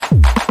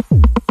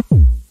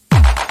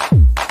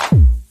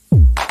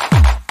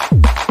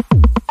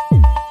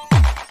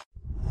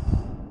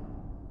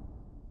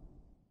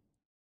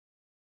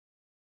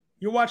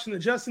You're watching the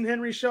Justin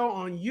Henry Show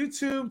on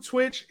YouTube,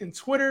 Twitch, and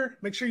Twitter.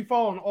 Make sure you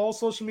follow on all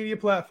social media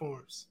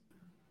platforms.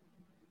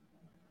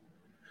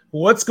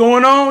 What's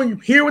going on? You're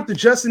here with the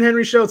Justin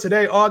Henry Show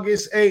today,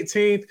 August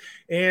 18th,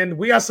 and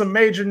we got some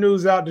major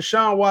news out.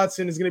 Deshaun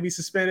Watson is going to be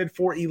suspended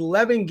for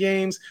 11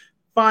 games,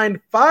 fined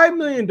 $5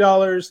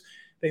 million.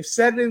 They've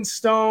set it in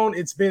stone.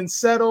 It's been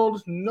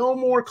settled. No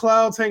more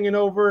clouds hanging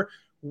over.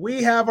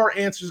 We have our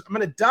answers. I'm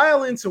going to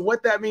dial into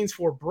what that means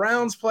for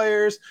Browns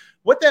players,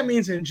 what that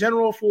means in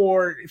general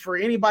for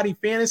anybody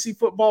fantasy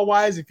football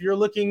wise. If you're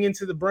looking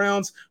into the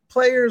Browns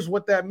players,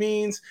 what that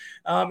means,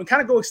 and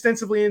kind of go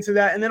extensively into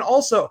that. And then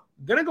also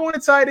going to go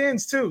into tight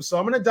ends too. So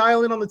I'm going to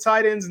dial in on the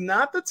tight ends,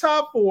 not the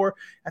top four.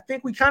 I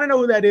think we kind of know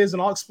who that is,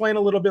 and I'll explain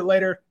a little bit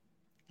later.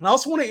 And I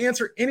also want to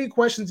answer any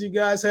questions you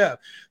guys have.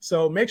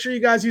 So make sure you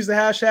guys use the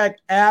hashtag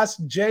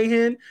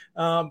AskJhen,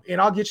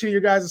 and I'll get you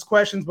your guys'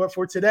 questions. But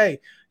for today,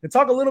 to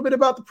talk a little bit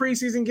about the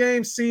preseason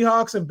games,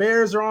 Seahawks and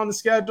Bears are on the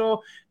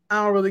schedule.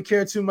 I don't really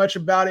care too much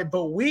about it,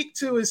 but week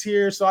 2 is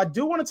here. So I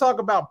do want to talk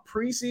about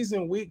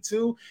preseason week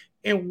 2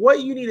 and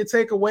what you need to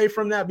take away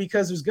from that,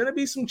 because there's going to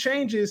be some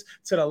changes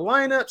to the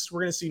lineups.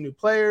 We're going to see new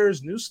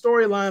players, new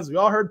storylines. We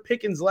all heard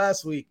Pickens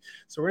last week,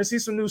 so we're going to see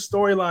some new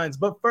storylines.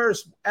 But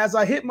first, as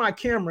I hit my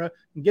camera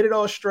and get it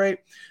all straight,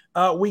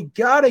 we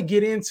got to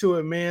get into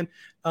it, man.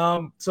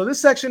 So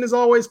this section is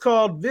always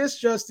called This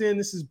Just In.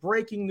 This is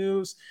breaking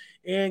news.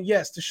 And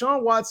yes,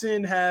 Deshaun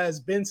Watson has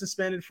been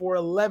suspended for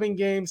 11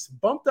 games,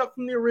 bumped up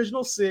from the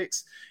original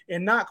 6,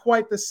 and not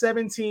quite the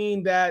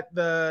 17 that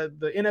the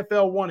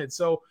NFL wanted.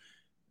 So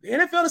the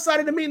NFL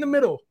decided to meet in the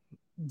middle.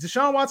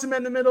 Deshaun Watson met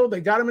in the middle.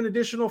 They got him an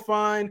additional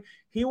fine.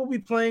 He will be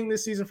playing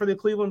this season for the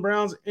Cleveland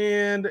Browns,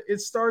 and it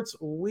starts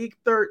week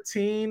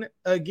 13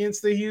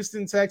 against the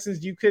Houston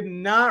Texans. You could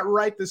not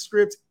write the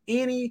script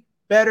any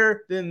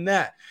better than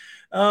that.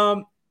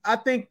 I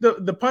think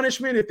the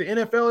punishment, if the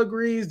NFL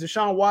agrees,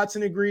 Deshaun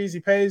Watson agrees, he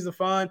pays the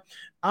fine.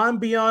 I'm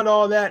beyond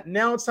all that.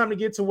 Now it's time to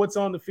get to what's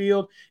on the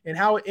field and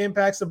how it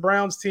impacts the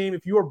Browns team.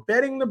 If you are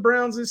betting the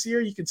Browns this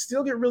year, you can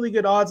still get really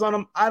good odds on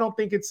them. I don't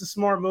think it's a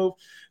smart move.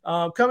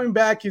 Coming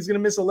back, he's going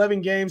to miss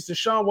 11 games.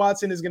 Deshaun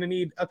Watson is going to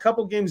need a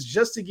couple games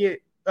just to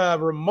get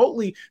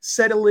remotely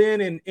settle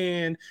in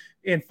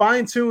and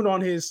fine-tune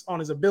on his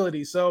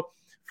ability. So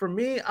for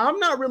me, I'm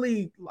not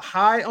really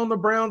high on the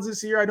Browns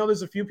this year. I know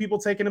there's a few people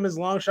taking him as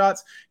long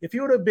shots. If he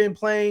would have been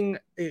playing,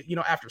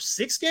 after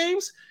 6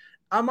 games,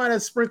 I might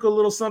have sprinkled a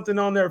little something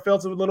on there,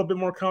 felt a little bit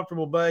more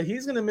comfortable, but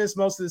he's going to miss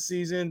most of the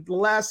season. The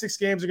last 6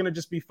 games are going to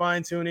just be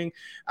fine-tuning.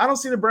 I don't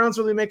see the Browns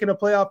really making a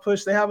playoff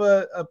push. They have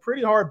a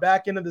pretty hard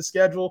back end of the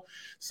schedule.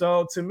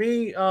 So to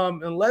me,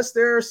 unless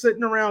they're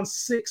sitting around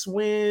 6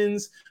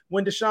 wins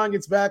when Deshaun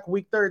gets back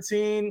week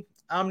 13,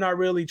 I'm not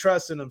really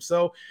trusting them.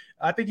 So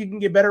I think you can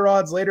get better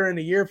odds later in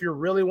the year if you're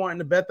really wanting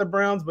to bet the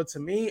Browns. But to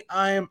me,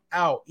 I am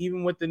out,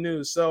 even with the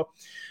news. So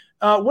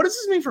what does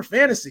this mean for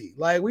fantasy?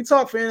 Like, we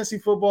talk fantasy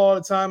football all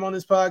the time on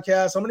this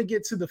podcast. I'm going to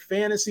get to the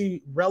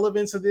fantasy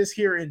relevance of this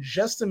here in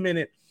just a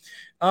minute.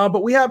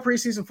 But we have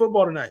preseason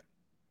football tonight.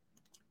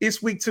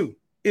 It's week 2.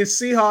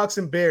 It's Seahawks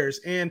and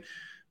Bears. And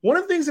one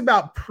of the things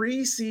about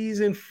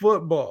preseason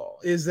football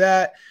is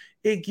that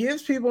it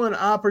gives people an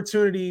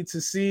opportunity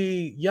to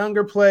see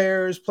younger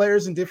players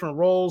in different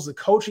roles. The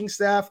coaching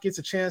staff gets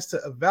a chance to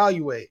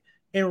evaluate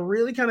and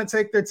really kind of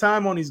take their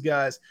time on these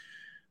guys.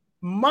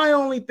 My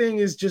only thing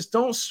is just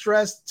don't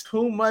stress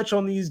too much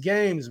on these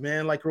games,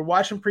 man. Like, we're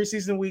watching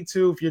preseason week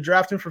 2. If you're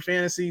drafting for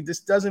fantasy,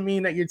 this doesn't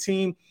mean that your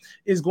team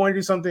is going to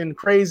do something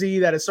crazy,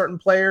 that a certain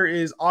player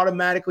is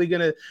automatically going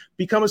to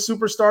become a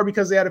superstar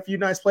because they had a few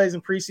nice plays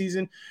in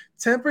preseason.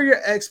 Temper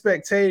your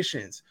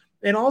expectations.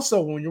 And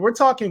also, when we're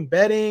talking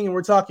betting and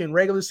we're talking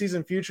regular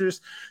season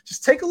futures,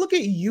 just take a look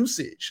at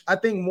usage. I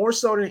think more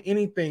so than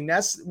anything,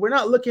 we're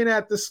not looking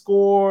at the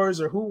scores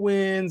or who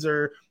wins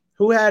or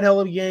who had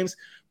hell of games.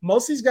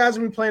 Most of these guys are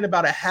going to be playing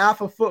about a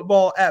half of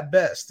football at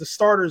best. The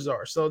starters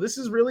are. So this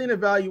is really an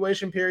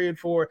evaluation period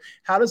for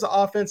how does the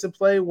offensive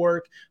play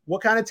work?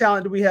 What kind of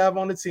talent do we have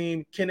on the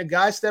team? Can a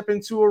guy step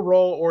into a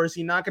role, or is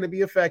he not going to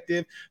be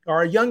effective?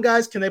 Our young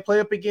guys, can they play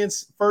up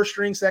against first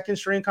string, second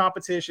string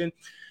competition?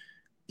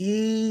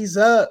 Ease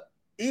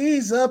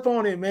up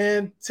on it,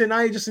 man.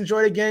 Tonight, just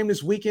enjoy the game.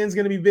 This weekend's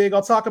going to be big.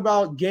 I'll talk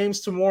about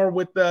games tomorrow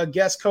with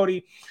guest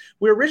Cody.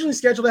 We were originally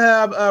scheduled to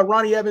have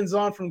Ronnie Evans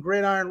on from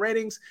Gridiron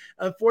Ratings.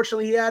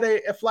 Unfortunately, he had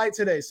a flight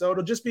today, so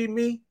it'll just be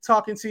me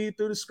talking to you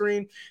through the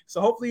screen. So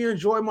hopefully you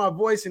enjoy my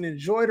voice and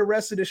enjoy the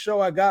rest of the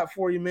show I got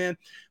for you, man.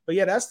 But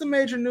yeah, that's the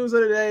major news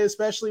of the day,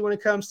 especially when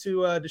it comes to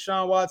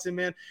Deshaun Watson,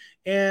 man.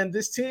 And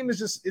this team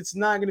is it's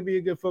not going to be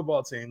a good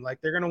football team. Like,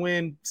 they're going to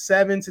win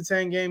 7 to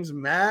 10 games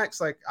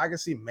max. Like, I can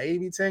see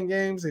maybe 10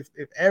 games if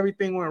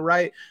everything went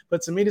right.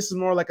 But to me, this is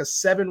more like a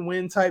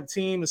 7-win type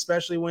team,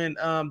 especially when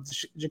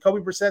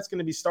Jacoby Brissett's going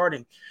to be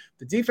starting.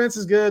 The defense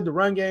is good. The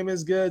run game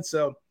is good.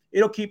 So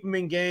it'll keep them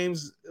in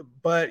games.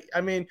 But,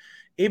 I mean,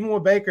 even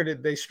with Baker,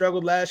 they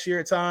struggled last year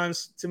at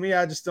times. To me,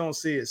 I just don't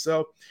see it.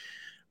 So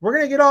we're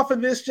going to get off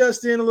of this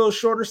just in a little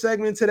shorter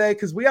segment today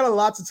because we got a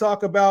lot to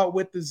talk about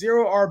with the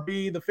Zero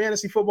RB, the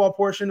fantasy football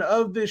portion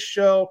of this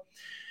show.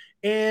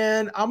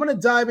 And I'm going to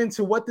dive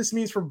into what this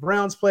means for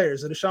Browns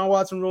players, the Deshaun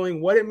Watson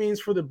ruling, what it means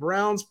for the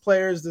Browns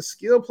players, the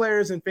skill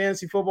players in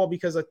fantasy football,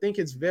 because I think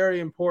it's very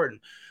important.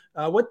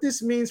 What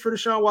this means for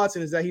Deshaun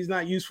Watson is that he's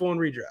not useful in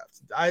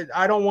redraft.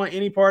 I don't want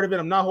any part of it.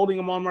 I'm not holding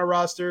him on my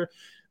roster.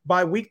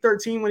 By week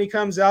 13, when he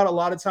comes out, a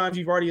lot of times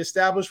you've already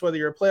established whether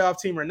you're a playoff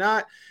team or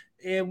not.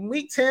 In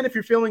week 10, if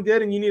you're feeling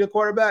good and you need a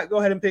quarterback, go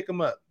ahead and pick him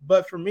up.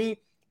 But for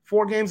me,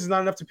 4 games is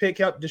not enough to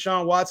pick up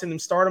Deshaun Watson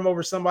and start him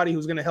over somebody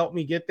who's going to help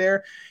me get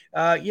there.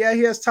 Yeah,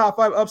 he has top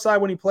 5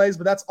 upside when he plays,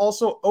 but that's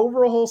also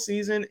over a whole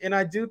season. And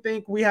I do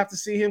think we have to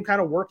see him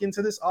kind of work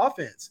into this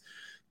offense.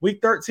 Week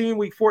 13,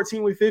 week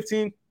 14, week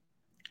 15,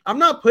 I'm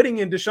not putting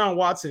in Deshaun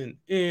Watson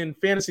in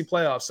fantasy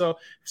playoffs. So if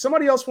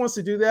somebody else wants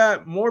to do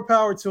that, more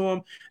power to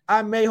him.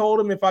 I may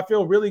hold him if I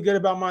feel really good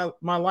about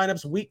my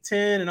lineups week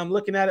 10 and I'm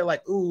looking at it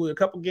like, ooh, a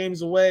couple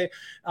games away,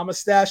 I'm going to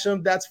stash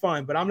him. That's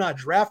fine. But I'm not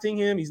drafting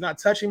him. He's not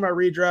touching my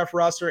redraft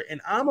roster. And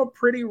I'm a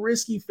pretty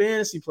risky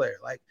fantasy player.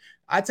 Like,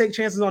 I take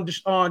chances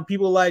on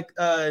people like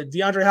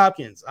DeAndre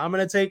Hopkins. I'm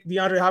going to take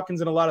DeAndre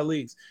Hopkins in a lot of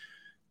leagues.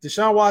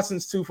 Deshaun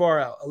Watson's too far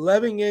out.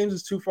 11 games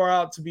is too far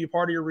out to be a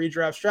part of your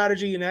redraft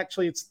strategy, and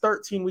actually it's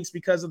 13 weeks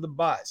because of the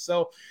bye.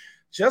 So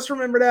just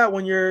remember that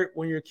when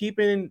you're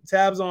keeping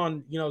tabs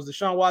on, is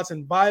Deshaun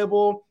Watson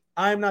viable?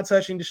 I'm not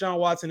touching Deshaun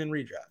Watson in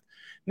redraft.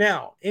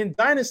 Now, in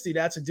Dynasty,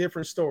 that's a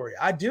different story.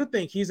 I do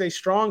think he's a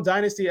strong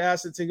Dynasty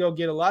asset to go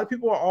get. A lot of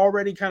people are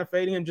already kind of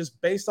fading him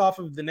just based off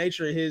of the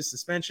nature of his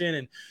suspension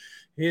and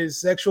his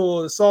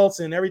sexual assaults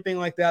and everything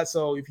like that.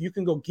 So if you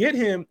can go get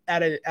him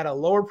at a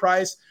lower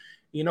price,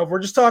 if we're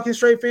just talking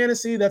straight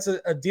fantasy, that's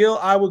a deal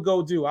I would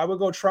go do. I would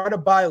go try to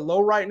buy low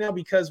right now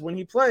because when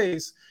he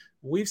plays,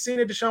 we've seen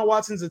it. Deshaun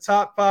Watson's a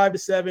top 5 to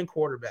 7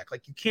 quarterback.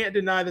 Like, you can't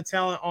deny the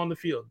talent on the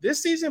field.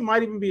 This season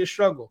might even be a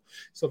struggle.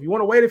 So if you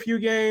want to wait a few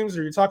games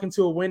or you're talking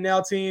to a win now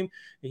team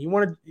and you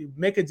want to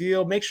make a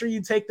deal, make sure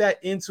you take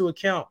that into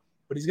account.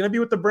 But he's going to be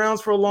with the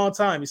Browns for a long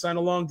time. He signed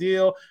a long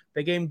deal.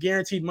 They gave him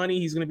guaranteed money.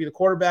 He's going to be the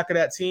quarterback of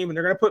that team, and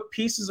they're going to put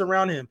pieces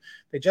around him.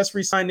 They just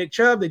re-signed Nick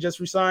Chubb. They just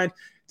re-signed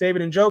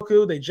David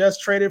Njoku. They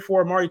just traded for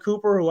Amari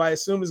Cooper, who I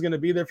assume is going to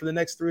be there for the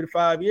next 3 to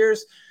 5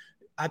 years.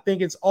 I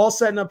think it's all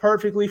setting up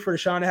perfectly for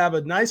Deshaun to have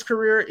a nice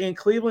career in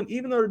Cleveland,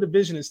 even though the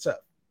division is tough.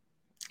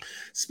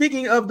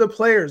 Speaking of the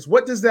players,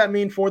 what does that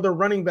mean for the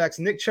running backs,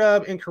 Nick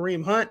Chubb and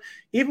Kareem Hunt?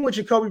 Even with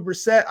Jacoby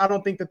Brissett, I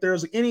don't think that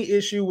there's any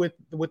issue with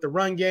the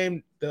run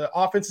game. The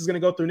offense is going to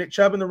go through Nick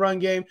Chubb in the run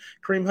game.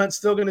 Kareem Hunt's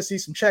still going to see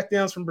some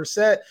checkdowns from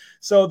Brissett.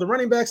 So the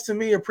running backs, to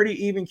me, are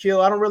pretty even keel.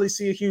 I don't really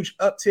see a huge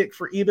uptick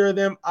for either of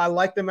them. I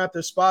like them at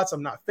their spots.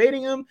 I'm not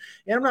fading them,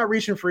 and I'm not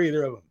reaching for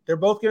either of them. They're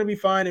both going to be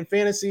fine in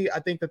fantasy. I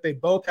think that they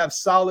both have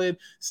solid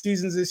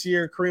seasons this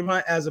year. Kareem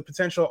Hunt as a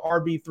potential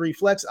RB3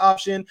 flex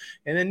option,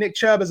 and then Nick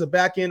Chubb as a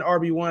back-end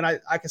RB1.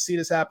 I can see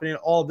this happening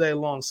all day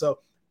long. So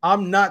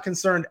I'm not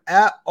concerned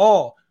at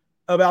all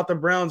about the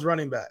Browns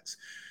running backs.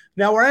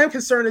 Now, where I am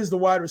concerned is the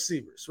wide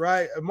receivers,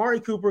 right? Amari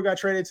Cooper got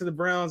traded to the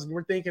Browns, and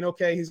we're thinking,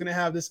 okay, he's going to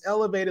have this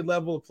elevated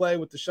level of play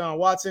with Deshaun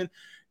Watson.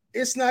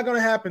 It's not going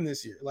to happen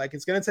this year. Like,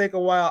 it's going to take a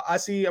while. I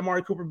see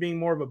Amari Cooper being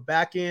more of a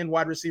back-end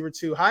wide receiver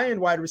 2, high-end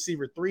wide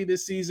receiver 3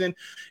 this season,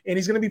 and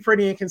he's going to be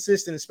pretty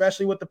inconsistent,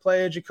 especially with the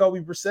play of Jacoby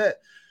Brissett.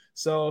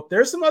 So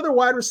there's some other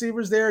wide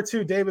receivers there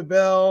too, David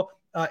Bell,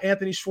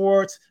 Anthony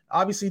Schwartz,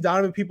 obviously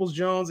Donovan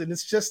Peoples-Jones, and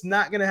it's just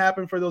not going to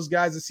happen for those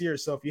guys this year.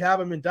 So if you have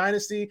them in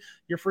Dynasty,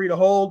 you're free to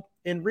hold.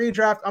 In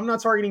redraft, I'm not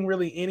targeting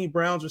really any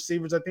Browns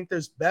receivers. I think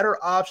there's better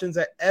options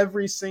at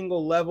every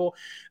single level.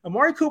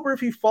 Amari Cooper, if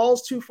he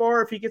falls too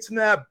far, if he gets in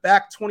that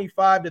back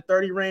 25 to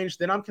 30 range,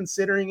 then I'm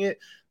considering it.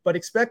 But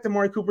expect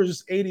Amari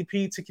Cooper's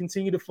ADP to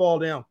continue to fall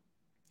down.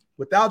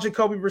 Without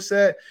Jacoby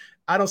Brissett,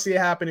 I don't see it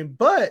happening.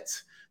 But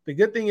the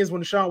good thing is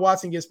when Deshaun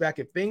Watson gets back,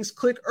 if things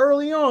click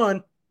early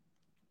on,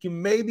 you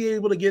may be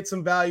able to get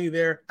some value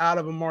there out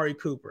of Amari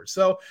Cooper.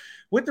 So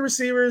with the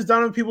receivers,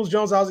 Donovan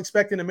Peoples-Jones, I was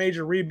expecting a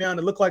major rebound.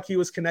 It looked like he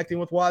was connecting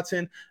with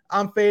Watson.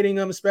 I'm fading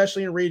him,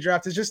 especially in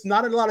redraft. It's just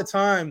not a lot of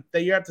time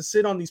that you have to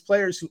sit on these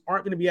players who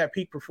aren't going to be at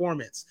peak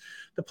performance.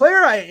 The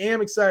player I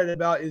am excited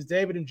about is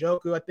David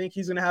Njoku. I think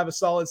he's going to have a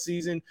solid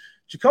season.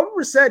 Jacoby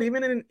Brissett,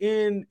 even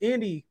in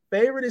Indy,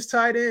 favored his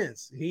tight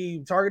ends. He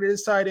targeted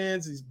his tight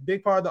ends. He's a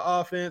big part of the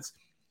offense.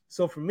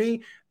 So for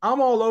me,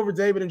 I'm all over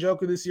David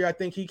Njoku this year. I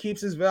think he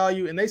keeps his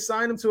value, and they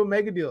signed him to a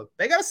mega deal.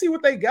 They got to see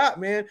what they got,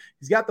 man.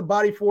 He's got the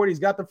body for it. He's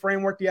got the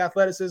framework, the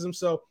athleticism.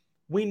 So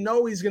we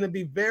know he's going to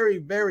be very,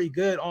 very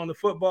good on the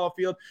football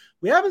field.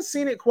 We haven't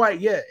seen it quite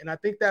yet, and I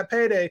think that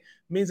payday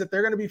means that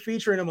they're going to be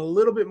featuring him a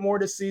little bit more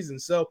this season.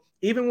 So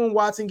even when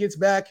Watson gets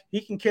back, he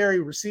can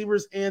carry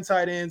receivers and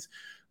tight ends.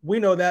 We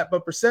know that,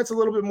 but Brissett's a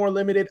little bit more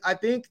limited. I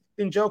think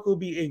Njoku will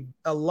be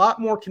a lot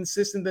more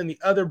consistent than the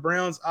other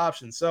Browns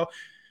options. So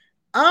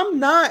I'm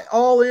not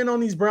all in on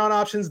these Brown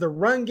options. The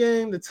run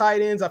game, the tight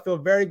ends, I feel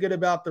very good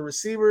about. The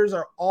receivers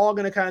are all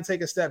going to kind of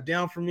take a step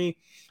down for me.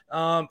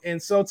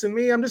 And so to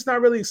me, I'm just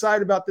not really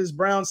excited about this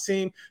Browns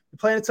team. They're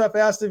playing a tough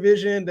ass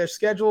division. Their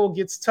schedule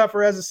gets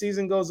tougher as the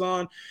season goes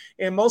on,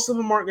 and most of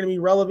them aren't going to be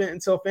relevant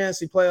until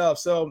fantasy playoffs.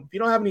 So if you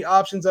don't have any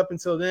options up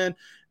until then,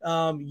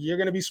 you're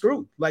going to be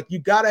screwed. Like, you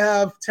got to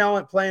have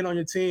talent playing on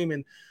your team,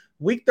 and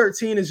week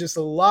 13 is just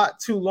a lot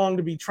too long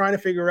to be trying to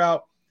figure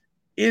out,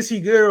 is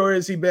he good or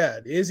is he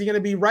bad? Is he going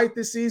to be right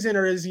this season,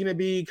 or is he going to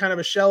be kind of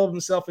a shell of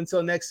himself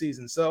until next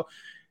season? So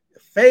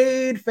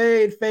fade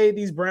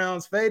these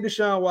Browns, fade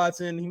Deshaun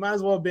Watson. He might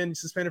as well have been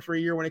suspended for a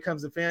year when it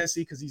comes to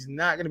fantasy, because he's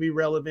not going to be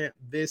relevant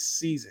this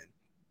season.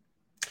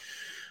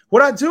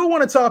 What I do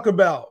want to talk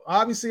about,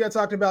 obviously I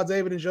talked about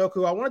David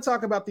Njoku. I want to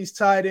talk about these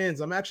tight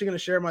ends. I'm actually going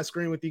to share my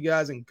screen with you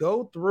guys and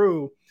go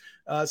through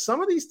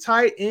some of these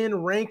tight end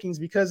rankings,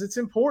 because it's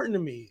important to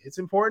me. It's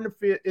important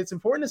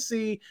to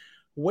see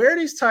where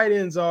these tight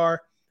ends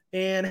are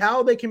and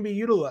how they can be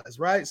utilized,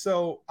 right?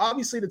 So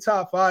obviously the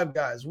top 5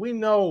 guys, we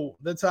know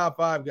the top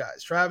 5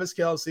 guys: Travis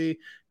Kelce,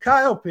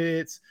 Kyle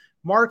Pitts,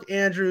 Mark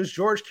Andrews,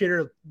 George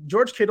Kittle,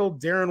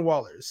 Darren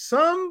Waller.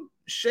 Some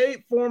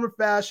shape, form, or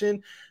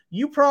fashion,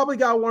 you probably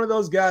got one of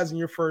those guys in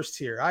your first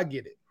tier. I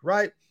get it,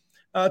 right?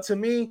 To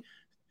me,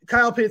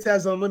 Kyle Pitts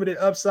has unlimited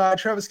upside.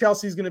 Travis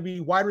Kelce is going to be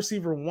wide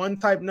receiver 1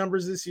 type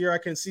numbers this year. I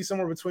can see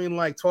somewhere between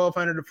like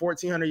 1,200 to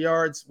 1,400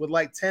 yards with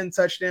like 10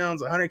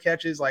 touchdowns, 100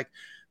 catches. Like,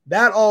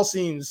 that all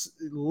seems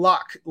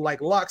lock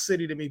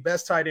city to me.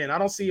 Best tight end. I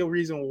don't see a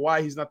reason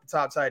why he's not the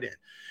top tight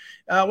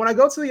end. When I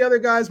go to the other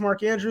guys,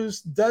 Mark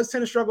Andrews does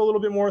tend to struggle a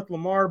little bit more with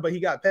Lamar, but he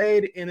got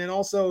paid. And then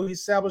also he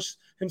established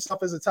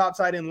himself as a top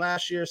tight end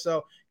last year,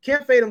 so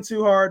can't fade him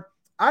too hard.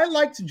 I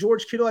liked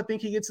George Kittle. I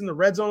think he gets in the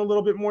red zone a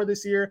little bit more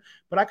this year,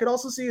 but I could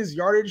also see his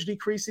yardage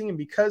decreasing. And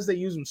because they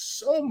use him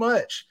so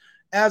much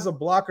as a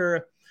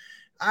blocker,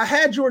 I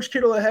had George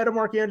Kittle ahead of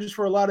Mark Andrews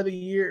for a lot of the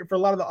year, for a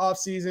lot of the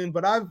offseason,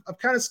 but I've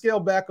kind of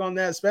scaled back on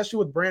that, especially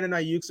with Brandon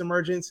Ayuk's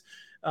emergence.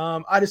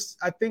 I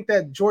think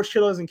that George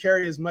Kittle doesn't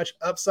carry as much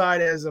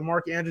upside as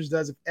Mark Andrews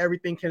does if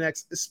everything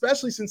connects,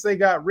 especially since they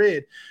got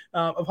rid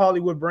of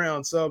Hollywood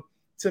Brown. So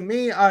to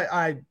me,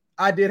 I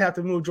did have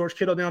to move George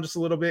Kittle down just a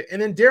little bit. And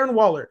then Darren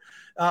Waller,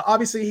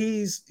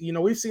 obviously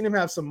we've seen him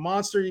have some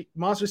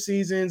monster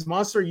seasons,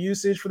 monster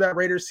usage for that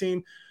Raiders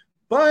team,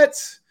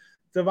 but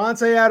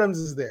Davante Adams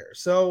is there.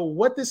 So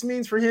what this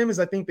means for him is,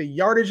 I think the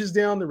yardage is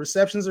down, the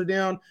receptions are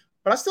down,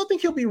 but I still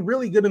think he'll be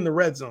really good in the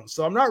red zone.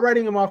 So I'm not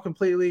writing him off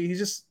completely. He's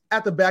just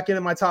at the back end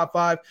of my top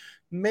 5,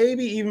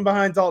 maybe even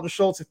behind Dalton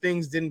Schultz if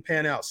things didn't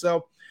pan out.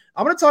 So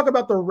I'm going to talk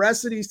about the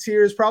rest of these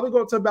tiers, probably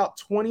go up to about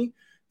 20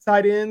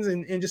 tight ends,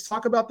 and just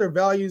talk about their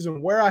values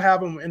and where I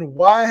have them and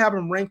why I have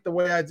them ranked the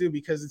way I do,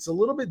 because it's a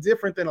little bit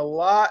different than a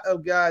lot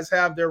of guys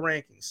have their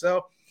rankings.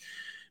 So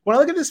when I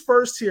look at this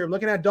first tier, I'm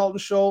looking at Dalton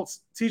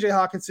Schultz, TJ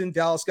Hockenson,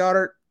 Dallas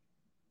Goedert,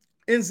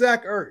 and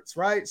Zach Ertz,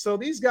 right? So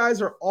these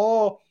guys are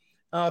all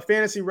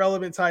fantasy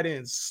relevant tight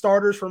ends,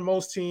 starters for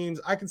most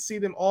teams. I can see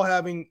them all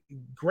having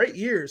great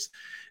years.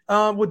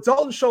 With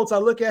Dalton Schultz, I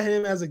look at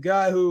him as a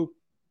guy who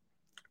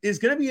is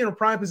going to be in a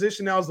prime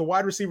position now as the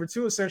wide receiver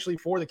 2, essentially,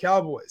 for the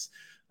Cowboys,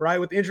 right?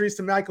 With injuries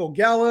to Michael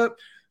Gallup,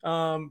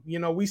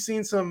 we've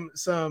seen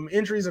some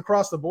injuries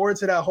across the board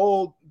to the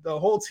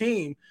whole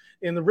team.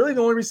 And the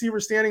only receiver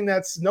standing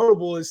that's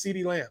notable is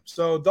CeeDee Lamb.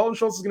 So Dalton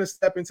Schultz is going to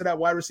step into that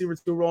wide receiver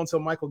 2 role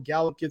until Michael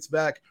Gallup gets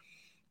back.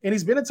 And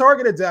he's been a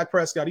target of Dak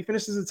Prescott. He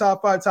finished as a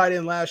top 5 tight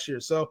end last year.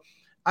 So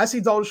I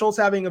see Dalton Schultz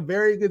having a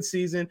very good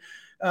season.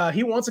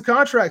 He wants a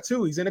contract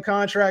too. He's in a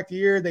contract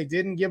year. They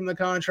didn't give him the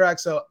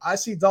contract. So I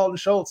see Dalton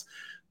Schultz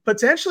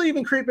potentially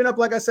even creeping up,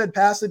 like I said,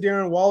 past the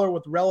Darren Waller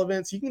with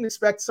relevance. You can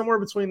expect somewhere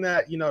between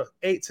that,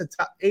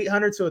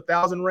 800 to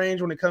 1,000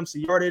 range when it comes to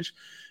yardage,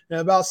 and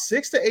about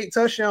 6 to 8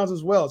 touchdowns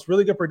as well. It's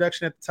really good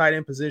production at the tight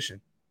end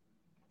position.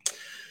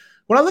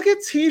 When I look at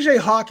TJ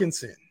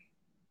Hockenson,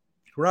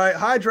 right,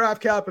 high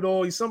draft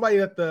capital, he's somebody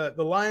that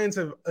the Lions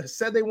have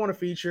said they want to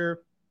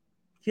feature.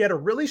 He had a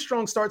really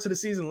strong start to the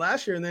season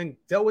last year and then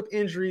dealt with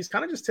injuries,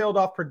 kind of just tailed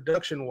off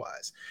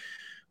production-wise.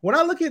 When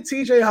I look at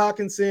TJ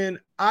Hockenson,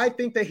 I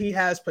think that he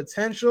has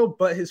potential,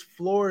 but his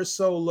floor is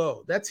so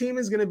low. That team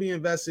is going to be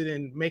invested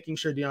in making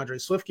sure DeAndre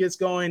Swift gets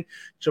going,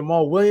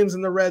 Jamal Williams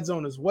in the red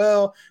zone as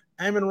well.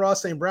 Amon-Ra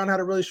St. Brown had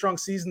a really strong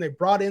season. They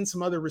brought in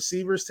some other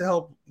receivers to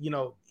help,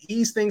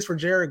 ease things for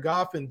Jared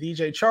Goff and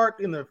DJ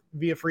Chark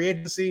via free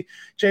agency.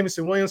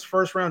 Jameson Williams,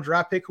 first-round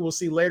draft pick, who we'll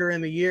see later in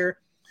the year.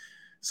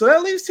 So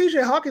that leaves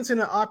TJ Hockenson in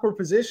an awkward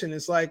position.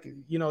 It's like,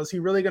 is he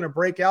really going to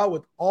break out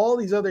with all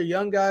these other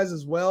young guys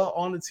as well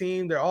on the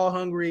team? They're all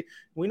hungry.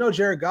 We know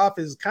Jared Goff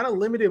is kind of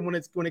limited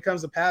when it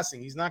comes to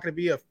passing. He's not going to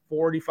be a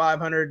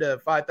 4,500 to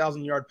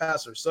 5,000 yard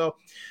passer. So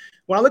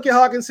when I look at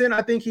Hockenson,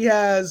 I think he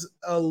has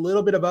a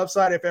little bit of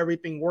upside if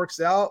everything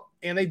works out.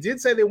 And they did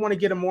say they want to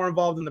get him more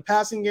involved in the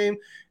passing game.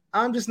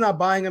 I'm just not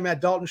buying him at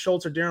Dalton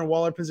Schultz or Darren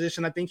Waller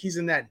position. I think he's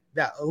in that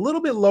a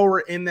little bit lower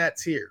in that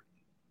tier.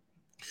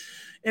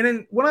 And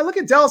then when I look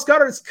at Dallas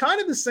Goedert, it's kind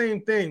of the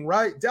same thing,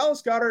 right?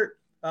 Dallas Goedert,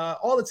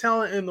 all the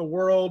talent in the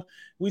world.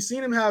 We've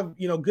seen him have,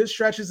 good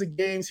stretches of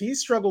games.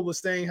 He's struggled with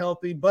staying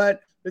healthy,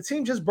 but the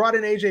team just brought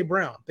in A.J.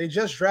 Brown. They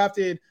just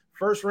drafted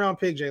first round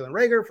pick Jalen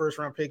Reagor, first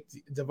round pick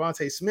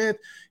Devontae Smith.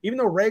 Even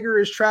though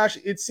Reagor is trash,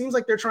 it seems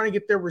like they're trying to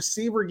get their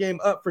receiver game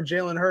up for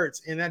Jalen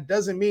Hurts, and that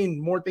doesn't mean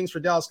more things for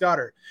Dallas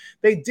Goedert.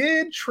 They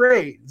did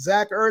trade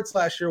Zach Ertz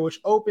last year, which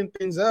opened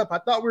things up. I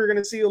thought we were going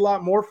to see a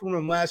lot more from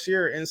him last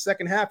year. In the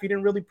second half, he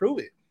didn't really prove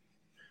it.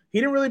 He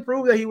didn't really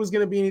prove that he was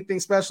going to be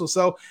anything special.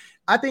 So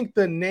I think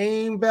the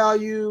name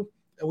value,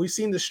 we've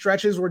seen the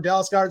stretches where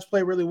Dallas Goedert's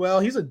played really well.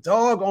 He's a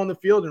dog on the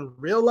field in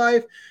real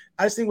life.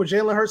 I just think with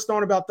Jalen Hurts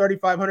throwing about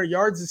 3,500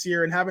 yards this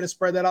year and having to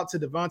spread that out to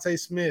Devontae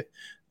Smith,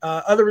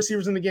 other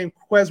receivers in the game,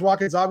 Quez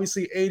Watkins,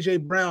 obviously A.J.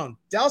 Brown.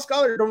 Dallas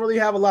Goedert don't really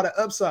have a lot of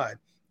upside.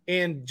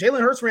 And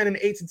Jalen Hurts ran in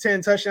 8 to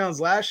 10 touchdowns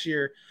last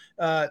year.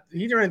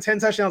 He ran 10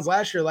 touchdowns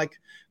last year.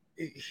 Like,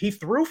 he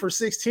threw for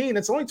 16.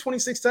 It's only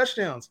 26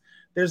 touchdowns.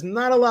 There's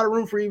not a lot of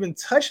room for even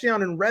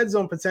touchdown and red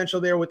zone potential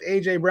there with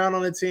A.J. Brown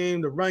on the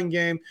team, the run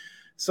game.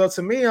 So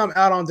to me, I'm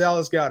out on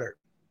Dallas Goedert.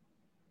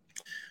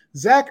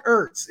 Zach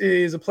Ertz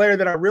is a player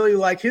that I really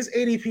like. His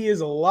ADP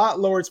is a lot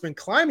lower. It's been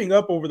climbing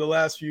up over the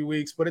last few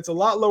weeks, but it's a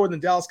lot lower than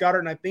Dallas Goedert,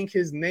 and I think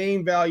his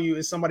name value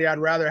is somebody I'd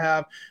rather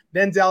have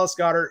than Dallas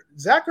Goedert.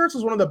 Zach Ertz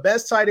was one of the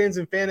best tight ends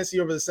in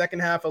fantasy over the second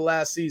half of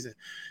last season.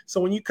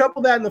 So when you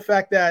couple that in the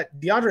fact that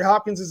DeAndre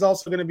Hopkins is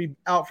also going to be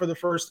out for the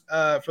first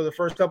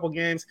couple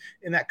games,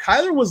 and that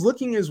Kyler was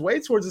looking his way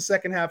towards the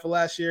second half of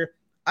last year,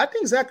 I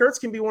think Zach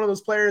Ertz can be one of those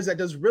players that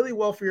does really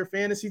well for your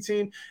fantasy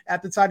team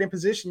at the tight end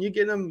position. You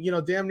get him,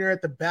 damn near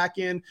at the back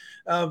end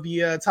of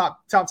the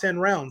top 10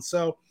 rounds.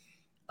 So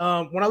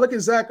when I look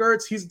at Zach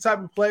Ertz, he's the type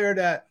of player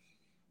that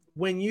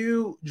when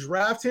you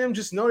draft him,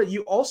 just know that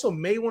you also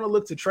may want to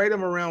look to trade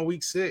him around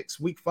week 6,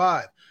 week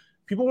 5.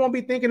 People won't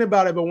be thinking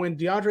about it, but when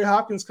DeAndre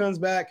Hopkins comes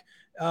back,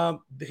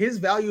 his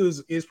value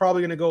is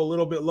probably going to go a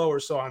little bit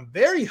lower. So I'm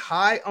very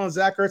high on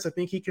Zach Ertz. I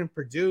think he can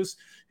produce.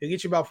 He'll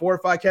get you about 4 or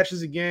 5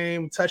 catches a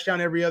game,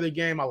 touchdown every other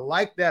game. I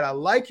like that. I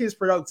like his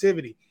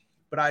productivity,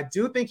 but I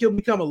do think he'll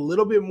become a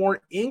little bit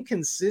more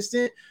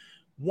inconsistent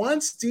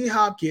once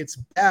D-Hop gets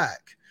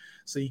back.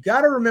 So you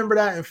got to remember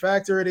that and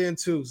factor it in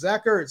too.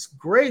 Zach Ertz,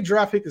 great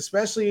draft pick,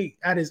 especially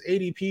at his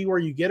ADP where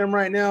you get him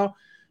right now.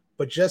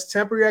 But just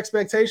temper your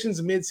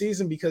expectations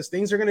mid-season because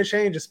things are going to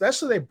change,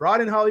 especially they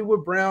brought in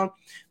Hollywood Brown.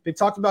 They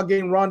talked about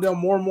getting Rondell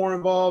more and more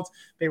involved.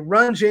 They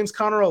run James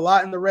Conner a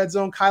lot in the red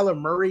zone. Kyler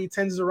Murray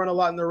tends to run a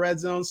lot in the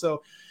red zone.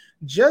 So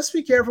just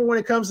be careful when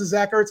it comes to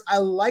Zach Ertz. I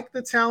like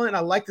the talent.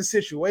 I like the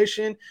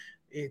situation.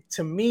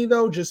 To me,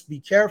 though, just be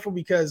careful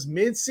because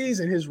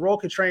mid-season his role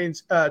could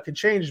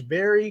change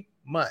very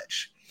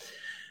much.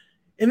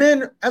 And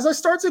then as I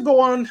start to go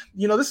on,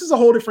 this is a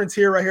whole different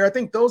tier right here. I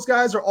think those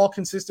guys are all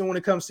consistent when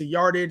it comes to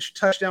yardage,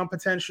 touchdown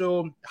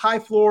potential, high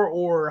floor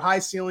or high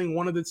ceiling,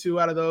 one of the two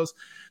out of those.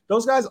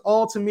 Those guys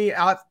all to me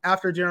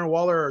after Darren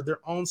Waller are their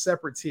own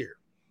separate tier.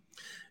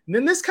 And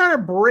then this kind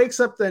of breaks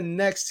up the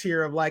next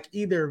tier of like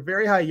either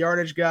very high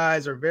yardage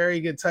guys or very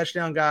good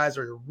touchdown guys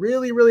or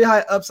really, really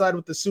high upside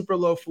with the super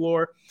low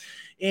floor.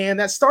 And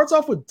that starts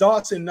off with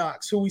Dawson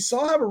Knox, who we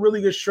saw have a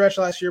really good stretch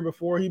last year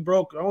before he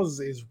broke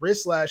his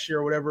wrist last year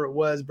or whatever it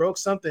was, broke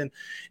something.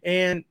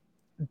 And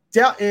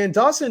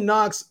Dawson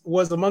Knox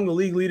was among the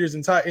league leaders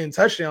in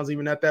touchdowns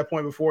even at that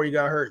point before he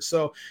got hurt.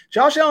 So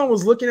Josh Allen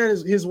was looking at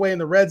his way in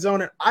the red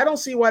zone, and I don't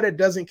see why that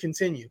doesn't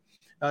continue.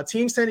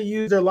 Teams tend to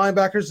use their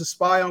linebackers to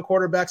spy on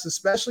quarterbacks,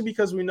 especially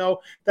because we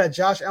know that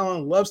Josh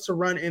Allen loves to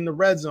run in the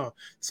red zone.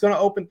 It's going to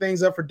open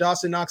things up for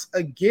Dawson Knox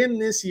again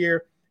this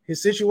year.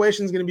 His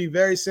situation is going to be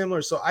very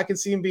similar. So I can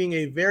see him being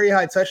a very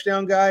high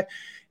touchdown guy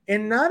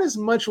and not as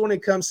much when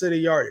it comes to the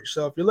yardage.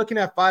 So if you're looking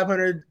at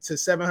 500 to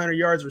 700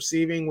 yards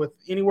receiving with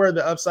anywhere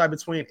the upside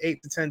between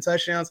 8 to 10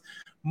 touchdowns,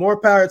 more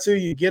power to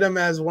you. Get him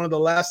as one of the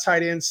last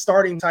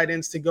starting tight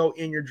ends to go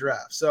in your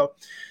draft. So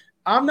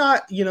I'm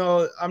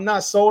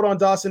not sold on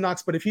Dawson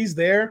Knox, but if he's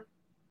there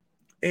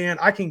and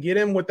I can get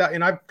him with that,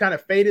 and I've kind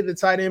of faded the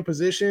tight end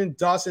position,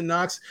 Dawson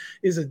Knox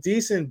is a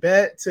decent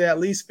bet to at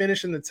least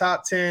finish in the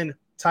top 10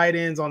 tight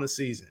ends on the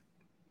season.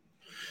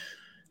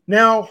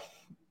 Now,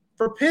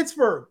 for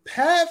Pittsburgh,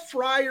 Pat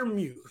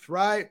Freiermuth,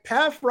 right?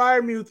 Pat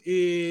Freiermuth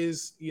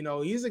is,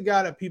 he's a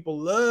guy that people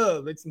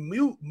love. It's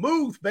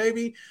Muth,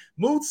 baby.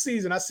 Muth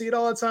season. I see it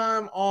all the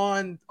time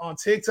on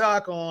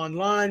TikTok,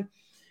 online,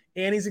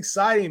 and he's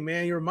exciting,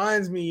 man. He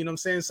reminds me,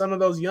 some of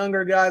those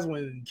younger guys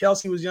when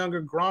Kelsey was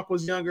younger, Gronk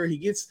was younger. He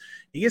gets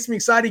me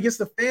excited. He gets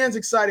the fans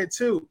excited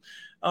too.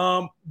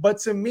 But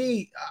to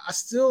me,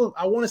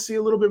 I want to see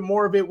a little bit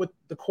more of it with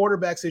the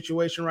quarterback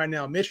situation right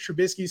now. Mitch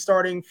Trubisky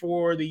starting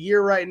for the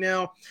year right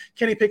now.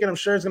 Kenny Pickett, I'm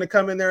sure, is going to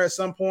come in there at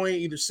some point,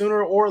 either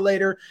sooner or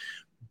later.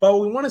 But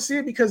we want to see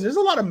it because there's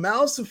a lot of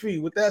mouths to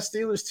feed with that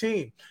Steelers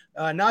team.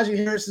 Najee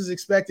Harris is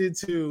expected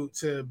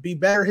to be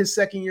better his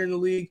second year in the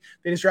league.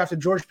 They just drafted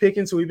George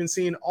Pickens, who we've been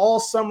seeing all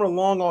summer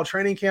long, all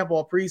training camp,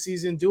 all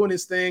preseason, doing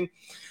his thing.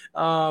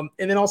 And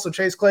then also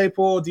Chase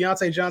Claypool,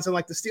 Deontay Johnson.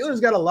 Like the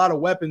Steelers got a lot of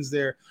weapons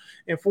there.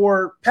 And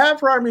for Pat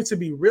Freiermuth to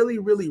be really,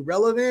 really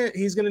relevant,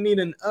 he's going to need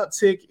an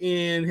uptick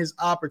in his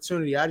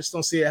opportunity. I just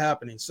don't see it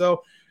happening.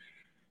 So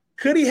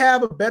Could he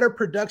have a better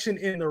production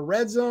in the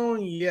red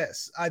zone?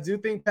 Yes. I do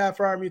think Pat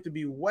Freiermuth would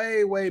be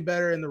way, way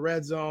better in the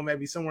red zone,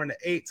 maybe somewhere in the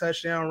 8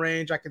 touchdown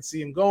range. I could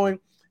see him going.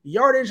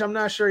 Yardage, I'm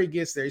not sure he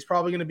gets there. He's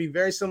probably going to be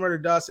very similar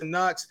to Dawson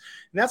Knox.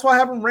 And that's why I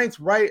have them ranked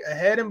right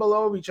ahead and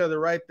below each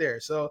other right there.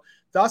 So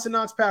Dawson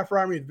Knox, Pat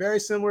Freiermuth, very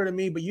similar to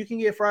me, but you can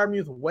get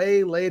Freiermuth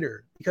way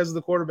later because of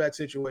the quarterback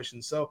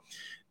situation. So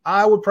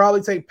I would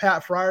probably take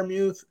Pat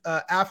Freiermuth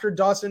after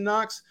Dawson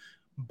Knox.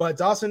 But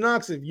Dawson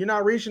Knox, if you're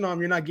not reaching on him,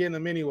 you're not getting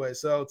him anyway.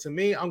 So to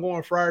me, I'm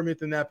going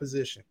Freiermuth in that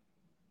position.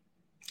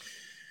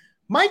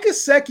 Mike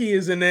Gesicki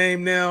is a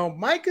name now.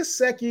 Mike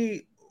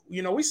Gesicki,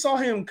 we saw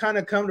him kind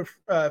of come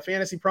to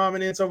fantasy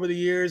prominence over the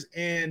years,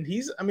 and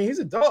he's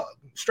a dog,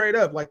 straight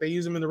up. Like, they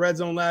used him in the red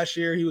zone last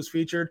year. He was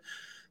featured.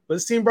 But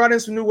his team brought in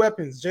some new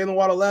weapons. Jalen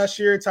Waddle last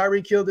year,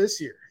 Tyreek Hill this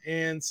year.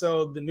 And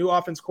so the new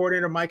offense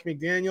coordinator, Mike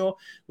McDaniel,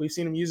 we've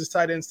seen him use his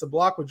tight ends to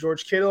block with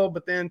George Kittle,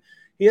 but then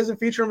he hasn't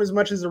featured them as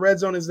much as the red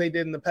zone as they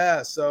did in the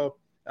past. So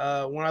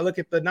when I look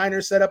at the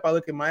Niners setup, I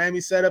look at Miami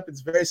setup.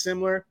 It's very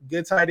similar.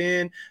 Good tight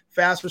end,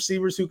 fast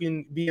receivers who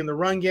can be in the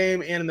run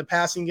game and in the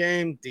passing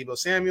game. Deebo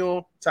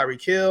Samuel,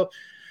 Tyreek Hill.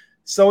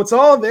 So it's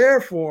all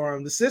there for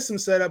them. The system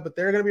set up, but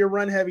they're going to be a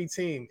run-heavy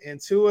team. And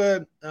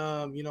Tua,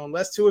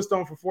 unless Tua's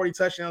thrown for 40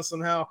 touchdowns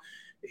somehow,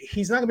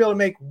 he's not going to be able to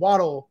make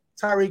Waddle,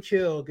 Tyreek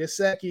Hill,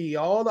 Gesicki,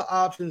 all the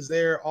options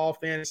there, all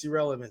fantasy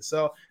relevant.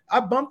 So I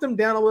bumped him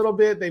down a little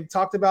bit. They've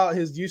talked about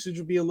his usage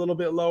would be a little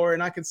bit lower,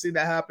 and I can see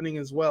that happening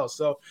as well.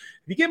 So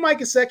if you get Mike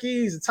Gesicki,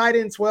 he's a tight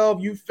end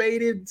 12. You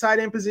faded tight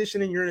end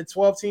position and you're in a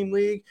 12-team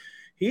league.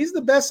 He's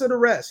the best of the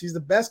rest. He's the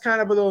best kind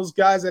of those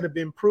guys that have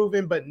been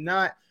proven but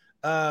not,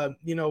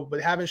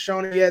 but haven't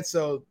shown it yet.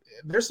 So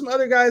there's some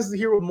other guys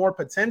here with more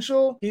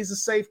potential. He's a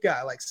safe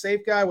guy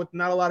with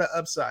not a lot of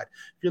upside.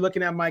 If you're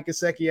looking at Mike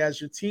Gesicki as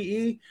your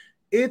TE,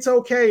 it's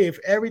okay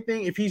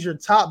if he's your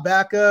top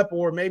backup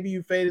or maybe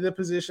you faded the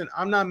position.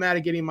 I'm not mad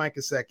at getting Mike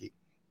Gesicki.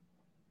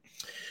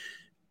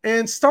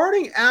 And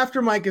starting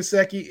after Mike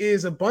Gesicki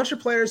is a bunch of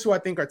players who I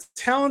think are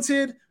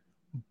talented,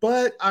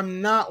 but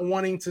I'm not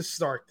wanting to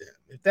start them,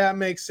 if that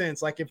makes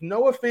sense. Like, if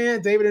Noah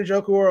Fant, David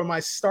Njoku are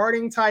my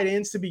starting tight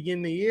ends to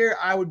begin the year,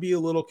 I would be a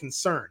little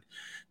concerned.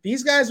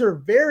 These guys are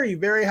very,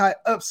 very high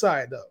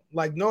upside, though.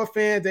 Like Noah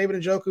Fant, David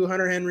Njoku,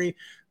 Hunter Henry,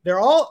 they're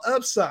all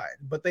upside,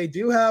 but they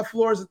do have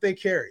floors that they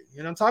carry.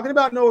 And I'm talking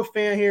about Noah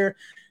Fant here.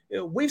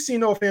 We've seen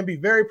Noah Fant be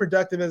very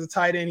productive as a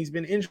tight end. He's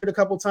been injured a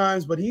couple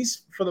times, but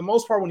he's, for the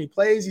most part, when he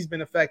plays, he's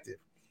been effective.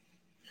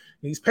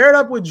 He's paired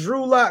up with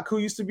Drew Lock, who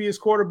used to be his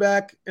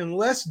quarterback,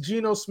 unless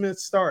Geno Smith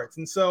starts.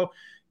 And so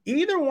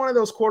either one of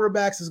those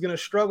quarterbacks is going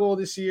to struggle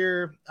this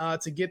year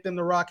to get them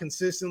to rock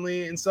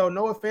consistently. And so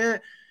Noah Fant,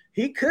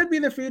 he could be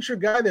the future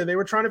guy there. They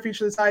were trying to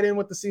feature the tight end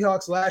with the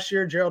Seahawks last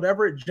year. Gerald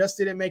Everett just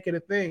didn't make it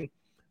a thing.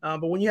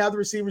 But when you have the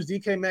receivers,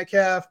 DK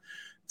Metcalf,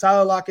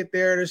 Tyler Lockett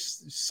there,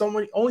 there's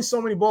only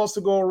so many balls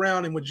to go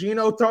around. And with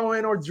Geno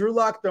throwing or Drew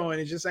Lock throwing,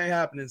 it just ain't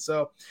happening.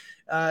 So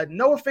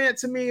Noah Fant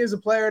to me is a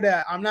player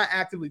that I'm not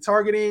actively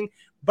targeting,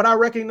 but I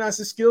recognize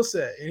his skill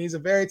set, and he's a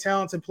very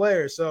talented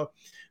player. So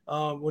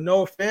with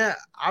Noah Fant,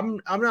 I'm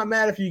not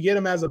mad if you get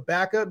him as a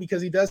backup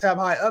because he does have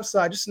high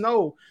upside. Just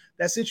know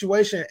that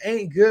situation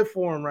ain't good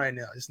for him right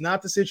now. It's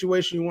not the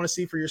situation you want to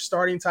see for your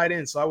starting tight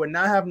end. So I would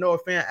not have Noah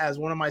Fant as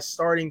one of my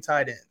starting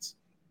tight ends.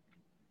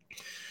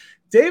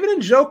 David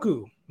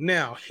Njoku,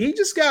 now, he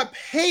just got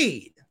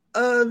paid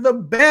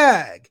the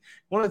bag.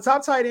 One of the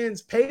top tight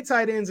ends, paid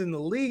tight ends in the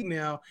league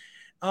now.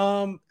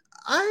 I'm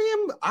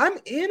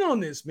in on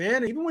this,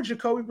 man. Even with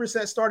Jacoby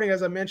Brissett starting,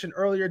 as I mentioned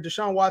earlier,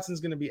 Deshaun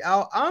Watson's going to be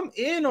out. I'm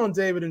in on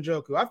David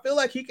Njoku. I feel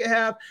like he could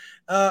have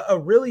a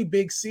really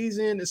big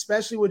season,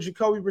 especially with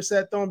Jacoby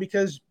Brissett throwing,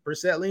 because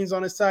Brissett leans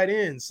on his tight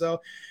end. So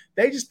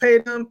they just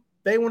paid him.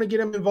 They want to get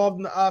him involved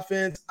in the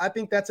offense. I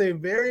think that's a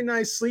very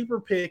nice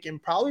sleeper pick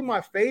and probably my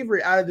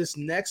favorite out of this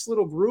next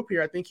little group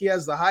here. I think he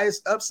has the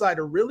highest upside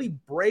to really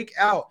break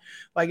out.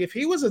 Like, if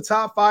he was a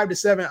top 5 to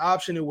 7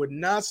 option, it would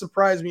not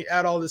surprise me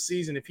at all this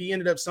season. If he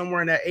ended up somewhere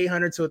in that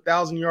 800 to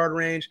 1,000 yard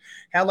range,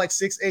 had like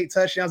 6-8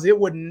 touchdowns, it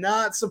would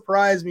not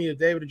surprise me if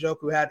David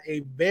Njoku had a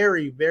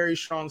very, very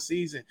strong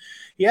season.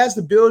 He has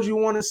the build you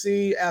want to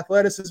see,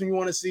 athleticism you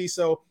want to see.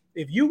 So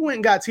if you went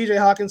and got TJ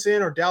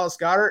Hawkinson or Dallas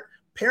Goedert,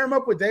 pair him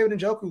up with David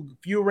Njoku a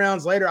few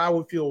rounds later, I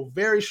would feel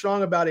very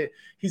strong about it.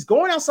 He's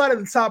going outside of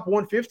the top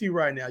 150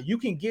 right now. You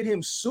can get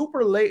him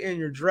super late in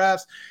your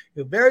drafts.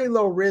 A very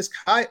low risk,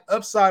 high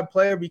upside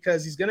player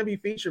because he's going to be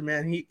featured,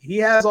 man. He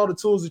has all the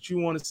tools that you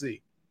want to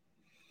see.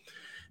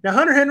 Now,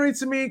 Hunter Henry,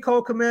 to me,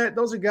 Cole Kmet,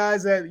 those are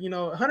guys that,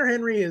 Hunter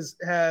Henry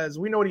has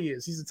we know what he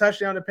is. He's a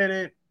touchdown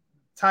dependent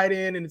tight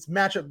end, and it's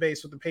matchup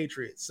based with the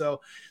Patriots.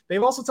 So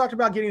they've also talked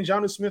about getting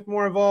Jonnu Smith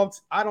more involved.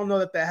 I don't know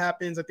that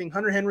happens. I think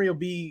Hunter Henry will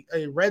be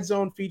a red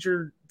zone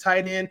featured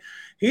tight end.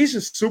 He's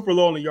just super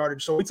low on the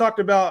yardage. So we talked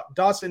about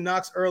Dawson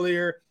Knox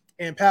earlier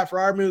and Pat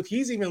Freiermuth.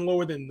 He's even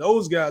lower than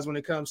those guys when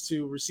it comes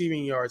to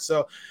receiving yards.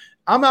 So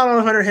I'm out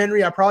on Hunter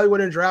Henry. I probably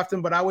wouldn't draft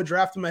him, but I would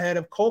draft him ahead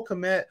of Cole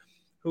Kmet,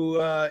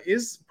 who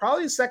is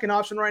probably the second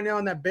option right now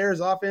in that Bears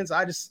offense.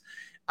 I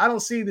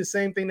don't see the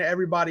same thing that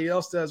everybody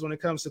else does when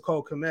it comes to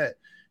Cole Kmet.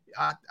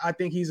 I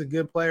think he's a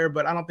good player,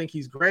 but I don't think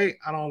he's great.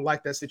 I don't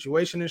like that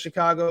situation in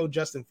Chicago.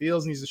 Justin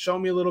Fields needs to show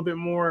me a little bit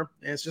more,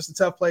 and it's just a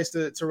tough place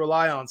to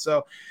rely on.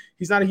 So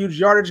he's not a huge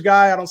yardage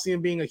guy. I don't see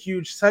him being a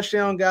huge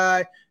touchdown guy.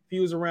 If he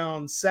was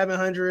around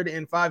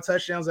 705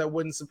 touchdowns, that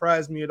wouldn't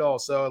surprise me at all.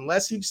 So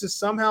unless he just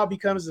somehow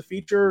becomes the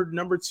featured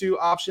number 2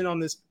 option on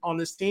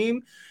this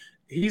team,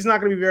 he's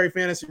not going to be very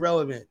fantasy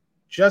relevant.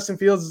 Justin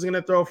Fields is going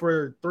to throw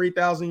for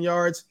 3,000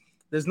 yards.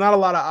 There's not a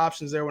lot of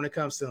options there when it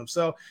comes to him.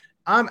 So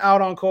I'm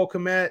out on Cole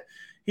Kmet.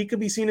 He could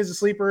be seen as a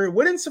sleeper. It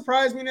wouldn't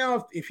surprise me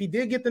now if he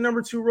did get the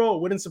number 2 role.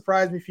 It wouldn't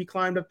surprise me if he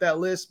climbed up that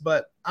list,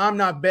 but I'm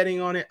not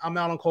betting on it. I'm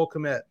out on Cole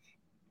Kmet.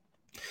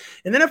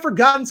 And then a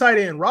forgotten tight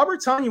end,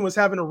 Robert Tonyan was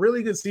having a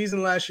really good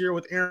season last year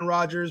with Aaron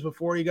Rodgers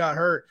before he got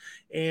hurt,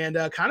 and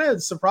kind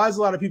of surprised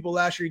a lot of people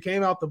last year. He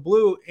came out the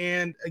blue,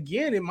 and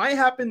again, it might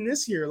happen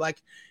this year.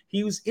 Like,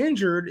 he was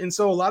injured, and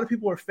so a lot of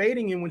people are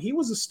fading him when he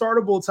was a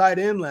startable tight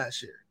end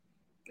last year.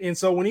 And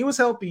so when he was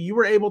healthy, you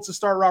were able to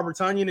start Robert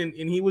Tonyan,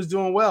 and he was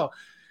doing well.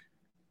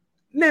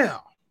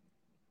 Now,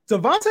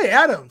 Davante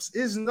Adams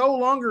is no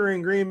longer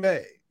in Green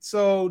Bay.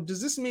 So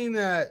does this mean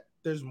that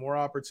there's more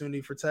opportunity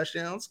for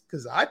touchdowns?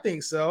 Because I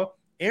think so.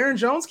 Aaron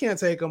Jones can't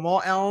take them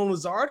all. Allen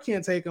Lazard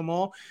can't take them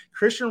all.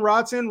 Christian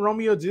Watson,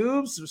 Romeo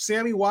Doubs,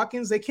 Sammy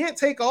Watkins, they can't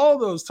take all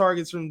those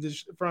targets from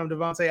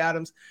Davante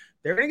Adams.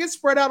 They're going to get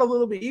spread out a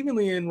little bit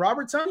evenly, and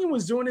Robert Tonyan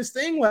was doing his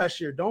thing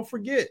last year. Don't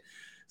forget.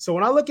 So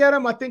when I look at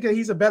him, I think that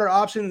he's a better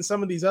option than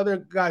some of these other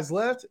guys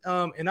left,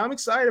 and I'm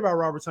excited about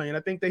Robert Tonyan. I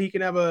think that he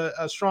can have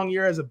a strong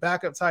year as a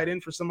backup tight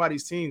end for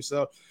somebody's team.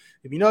 So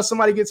if you know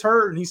somebody gets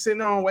hurt and he's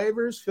sitting on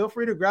waivers, feel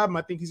free to grab him.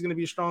 I think he's going to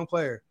be a strong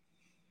player.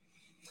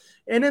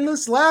 And then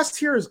this last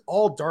tier is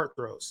all dart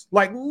throws,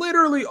 like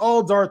literally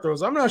all dart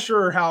throws. I'm not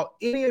sure how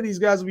any of these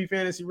guys will be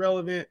fantasy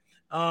relevant,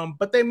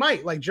 but they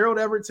might. Like Gerald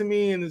Everett to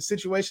me in the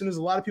situation, there's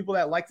a lot of people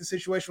that like the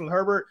situation with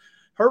Herbert.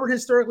 Herbert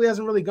historically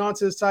hasn't really gone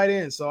to his tight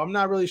end, so I'm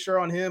not really sure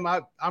on him.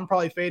 I'm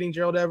probably fading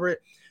Gerald Everett.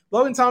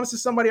 Logan Thomas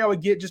is somebody I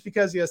would get just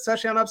because he has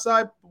touchdown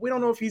upside. But we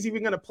don't know if he's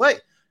even going to play.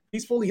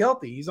 He's fully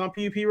healthy. He's on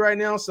PUP right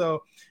now,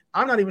 so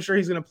I'm not even sure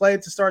he's going to play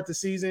to start the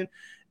season.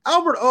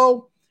 Albert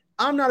O,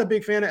 I'm not a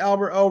big fan of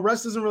Albert O.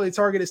 Russ doesn't really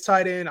target his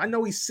tight end. I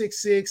know he's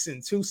 6'6"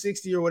 and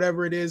 260 or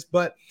whatever it is,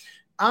 but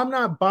I'm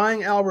not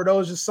buying Albert O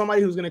as just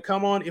somebody who's going to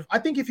come on. I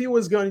think if he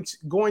was going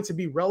to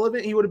be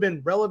relevant, he would have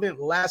been relevant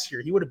last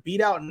year. He would have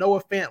beat out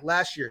Noah Fant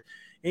last year,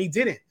 and he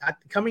didn't.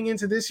 Coming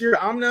into this year,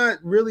 I'm not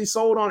really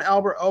sold on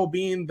Albert O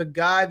being the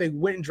guy. They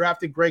went and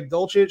drafted Greg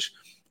Dulcich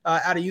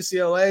out of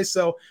UCLA.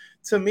 So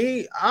to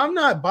me, I'm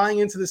not buying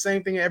into the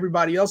same thing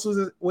everybody else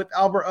was with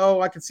Albert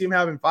O. I could see him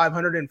having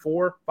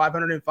 504,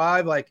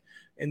 505,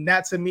 and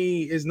that to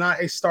me is not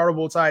a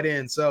startable tight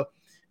end. So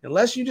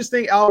unless you just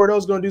think Albert O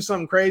is going to do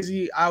something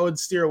crazy, I would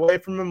steer away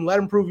from him. Let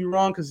him prove you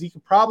wrong because he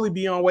could probably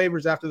be on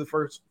waivers after the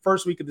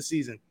first week of the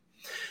season.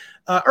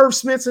 Irv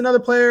Smith's another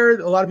player.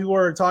 A lot of people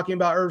are talking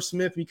about Irv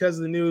Smith because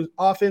of the new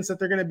offense that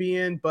they're going to be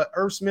in, but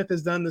Irv Smith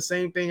has done the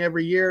same thing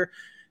every year.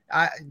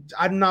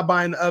 I'm not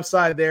buying the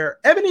upside there.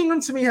 Evan Ingram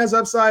to me has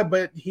upside,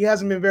 but he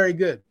hasn't been very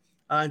good.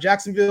 In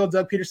Jacksonville,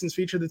 Doug Peterson's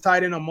featured the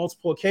tight end on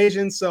multiple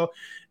occasions. So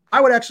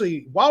I would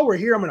actually, while we're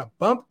here, I'm going to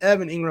bump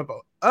Evan Ingram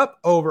up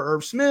over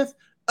Irv Smith,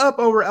 up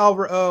over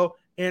Albert O,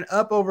 and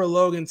up over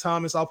Logan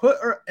Thomas. I'll put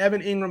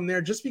Evan Ingram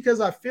there just because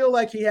I feel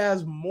like he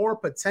has more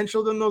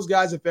potential than those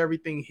guys if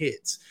everything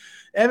hits.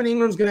 Evan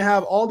Ingram's going to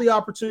have all the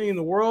opportunity in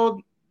the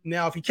world.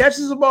 Now, if he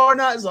catches the ball or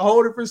not is a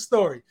whole different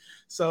story.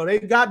 So they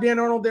got Dan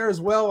Arnold there as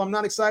well. I'm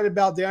not excited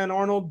about Dan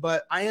Arnold,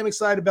 but I am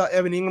excited about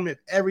Evan Ingram if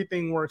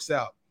everything works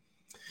out.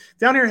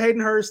 Down here, Hayden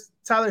Hurst,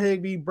 Tyler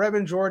Higbee,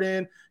 Brevin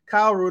Jordan,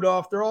 Kyle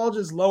Rudolph, they're all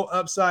just low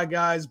upside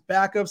guys,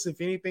 backups if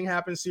anything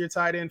happens to your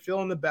tight end,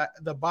 fill in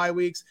the bye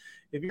weeks.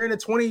 If you're in a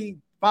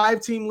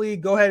 25-team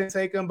league, go ahead and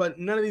take them, but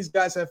none of these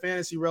guys have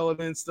fantasy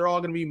relevance. They're all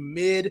going to be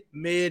mid.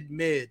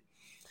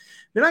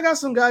 Then I got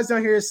some guys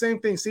down here, same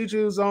thing, C.J.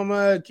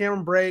 Uzomah,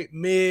 Cameron Brate,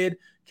 mid,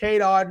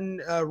 Cade Otton,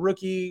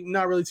 rookie,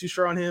 not really too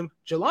sure on him.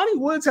 Jelani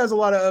Woods has a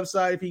lot of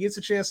upside if he gets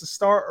a chance to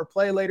start or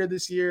play later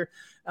this year.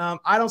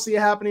 I don't see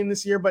it happening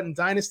this year, but in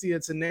Dynasty,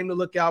 it's a name to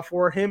look out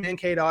for, him and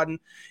Cade Otton.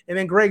 And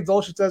then Greg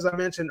Dulcich, as I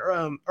mentioned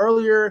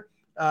earlier,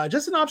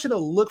 just an option to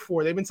look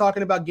for. They've been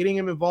talking about getting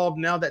him involved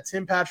now that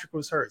Tim Patrick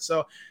was hurt.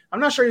 So I'm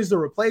not sure he's the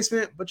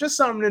replacement, but just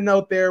something to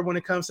note there when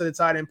it comes to the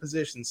tight end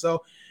position.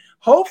 So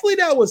hopefully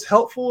that was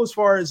helpful as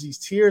far as these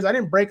tiers. I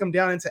didn't break them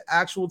down into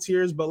actual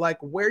tiers, but like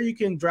where you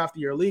can draft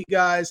your elite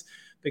guys,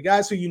 the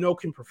guys who you know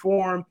can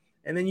perform,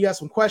 and then you got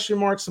some question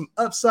marks, some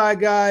upside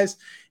guys,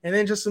 and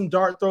then just some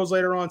dart throws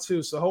later on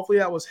too. So hopefully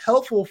that was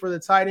helpful for the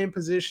tight end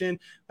position.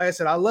 Like I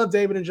said, I love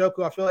David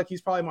Njoku. I feel like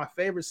he's probably my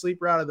favorite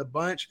sleeper out of the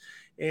bunch.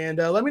 And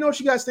let me know what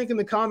you guys think in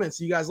the comments.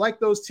 You guys like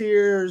those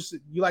tiers?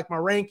 You like my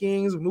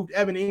rankings? We moved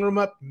Evan Ingram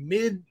up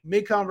mid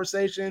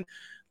conversation.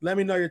 Let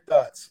me know your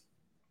thoughts.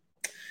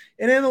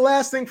 And then the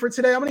last thing for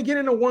today, I'm going to get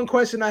into one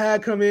question I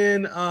had come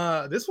in.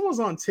 This one was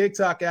on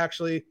TikTok,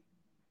 actually.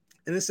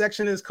 And this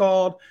section is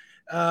called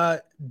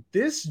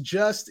This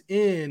Just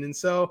In. And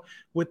so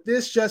with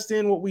This Just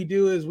In, what we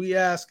do is we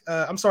ask,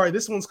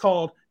 this one's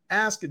called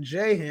Ask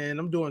Jahan.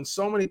 I'm doing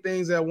so many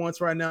things at once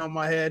right now in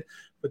my head.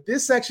 But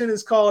this section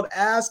is called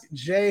Ask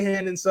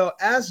Jahan. And so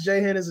Ask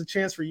Jahan is a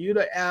chance for you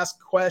to ask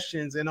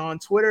questions. And on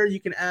Twitter, you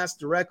can ask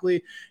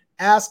directly.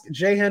 Ask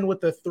Jahan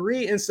with a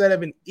 3 instead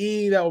of an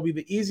E. That will be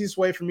the easiest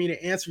way for me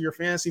to answer your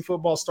fantasy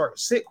football start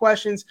sit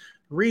questions,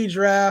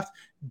 redraft,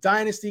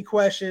 dynasty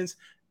questions.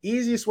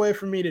 Easiest way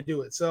for me to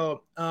do it.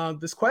 So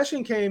this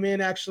question came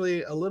in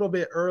actually a little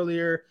bit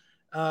earlier.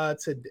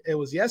 It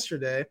was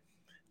yesterday.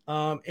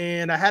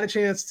 And I had a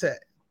chance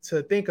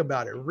to think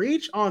about it.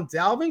 Reach on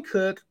Dalvin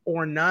Cook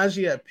or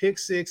Najee at pick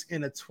 6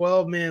 in a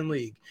 12-man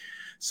league.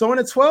 So in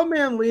a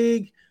 12-man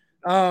league,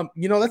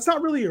 that's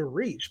not really a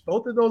reach.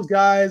 Both of those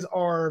guys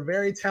are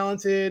very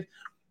talented.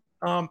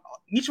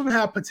 Each of them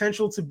have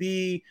potential to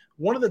be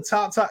one of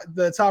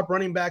the top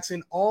running backs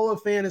in all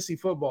of fantasy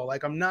football.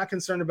 Like, I'm not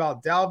concerned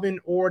about Dalvin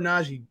or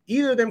Najee.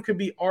 Either of them could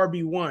be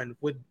RB1.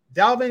 With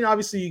Dalvin,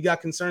 obviously, you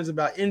got concerns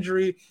about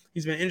injury.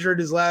 He's been injured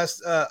his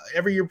last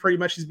every year pretty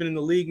much. He's been in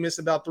the league, missed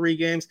about 3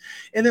 games.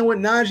 And then with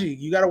Najee,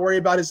 you got to worry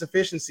about his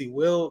efficiency.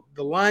 Will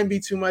the line be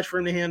too much for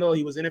him to handle?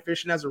 He was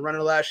inefficient as a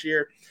runner last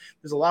year.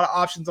 There's a lot of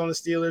options on the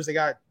Steelers. They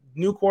got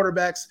new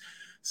quarterbacks.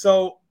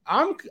 So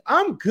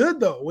I'm good,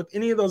 though, with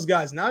any of those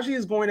guys. Najee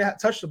is going to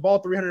touch the ball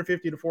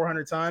 350 to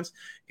 400 times.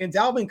 And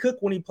Dalvin Cook,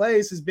 when he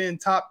plays, has been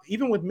top,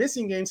 even with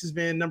missing games, has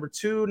been number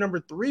 2, number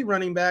 3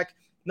 running back,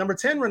 number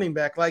 10 running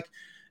back. Like,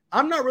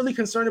 I'm not really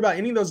concerned about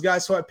any of those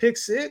guys. So at pick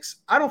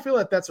 6, I don't feel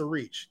like that's a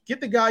reach. Get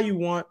the guy you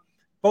want.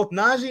 Both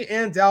Najee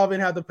and Dalvin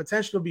have the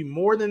potential to be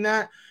more than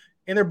that,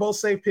 and they're both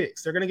safe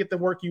picks. They're going to get the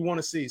work you want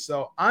to see.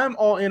 So I'm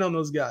all in on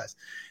those guys.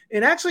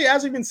 And actually,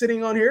 as we've been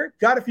sitting on here,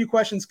 got a few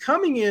questions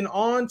coming in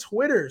on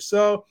Twitter.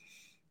 So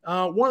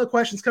one of the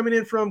questions coming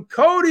in from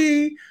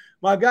Cody,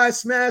 my guy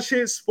Smash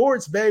Hit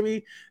Sports,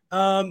 baby.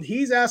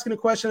 He's asking a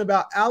question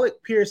about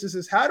Alec Pierce. This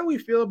is, how do we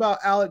feel about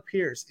Alec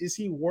Pierce? Is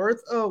he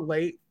worth a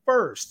late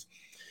first?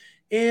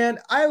 And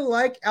I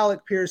like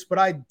Alec Pierce, but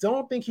I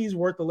don't think he's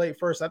worth the late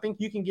first. I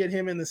think you can get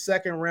him in the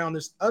second round.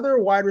 There's other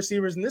wide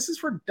receivers, and this is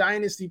for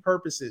dynasty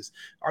purposes.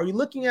 Are you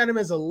looking at him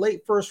as a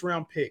late first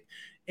round pick?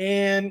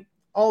 And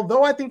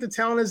although I think the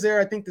talent is there,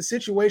 I think the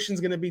situation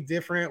is going to be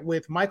different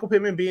with Michael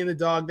Pittman being the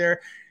dog there.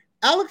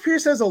 Alec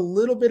Pierce has a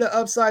little bit of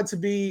upside to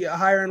be a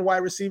higher end wide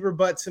receiver,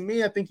 but to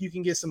me, I think you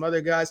can get some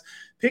other guys.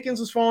 Pickens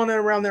was falling in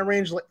around that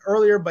range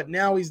earlier, but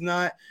now he's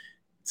not.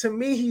 To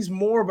me, he's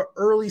more of an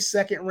early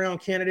second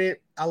round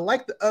candidate. I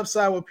like the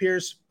upside with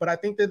Pierce, but I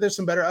think that there's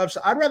some better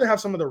upside. I'd rather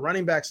have some of the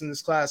running backs in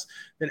this class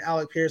than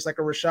Alec Pierce, like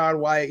a Rachaad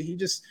White. He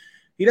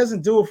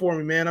doesn't do it for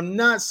me, man. I'm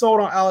not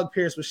sold on Alec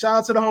Pierce, but shout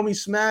out to the homie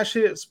Smash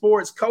Hit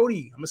Sports,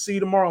 Cody. I'm going to see you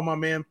tomorrow, my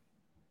man.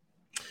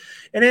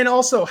 And then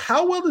also,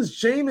 how well does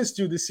Jameis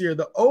do this year?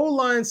 The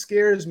O-line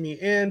scares me.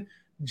 And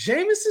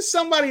Jameis is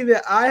somebody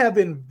that I have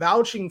been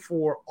vouching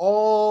for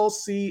all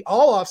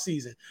off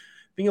season.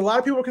 I think a lot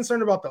of people are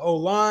concerned about the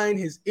O-line,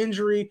 his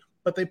injury,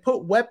 but they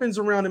put weapons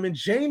around him. And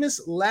Jameis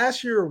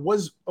last year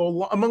was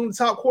among the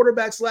top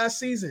quarterbacks last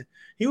season.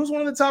 He was one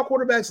of the top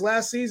quarterbacks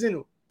last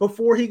season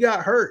before he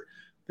got hurt.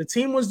 The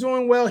team was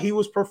doing well. He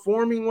was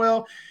performing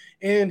well.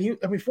 And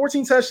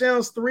 14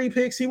 touchdowns, 3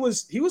 picks. He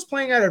was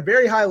playing at a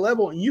very high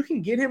level. And you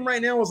can get him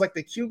right now as like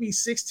the QB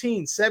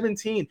 16,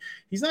 17.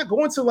 He's not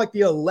going to like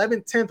the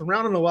 11th, 10th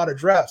round in a lot of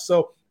drafts.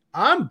 So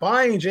I'm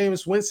buying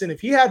Jameis Winston. If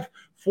he had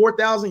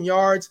 4,000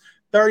 yards,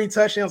 30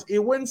 touchdowns, it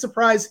wouldn't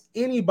surprise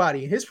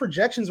anybody. His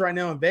projections right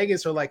now in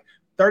Vegas are like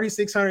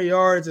 3,600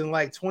 yards and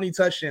like 20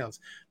 touchdowns.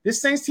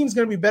 This Saints team is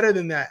going to be better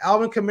than that.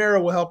 Alvin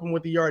Kamara will help him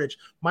with the yardage.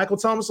 Michael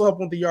Thomas will help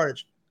him with the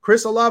yardage.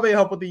 Chris Olave will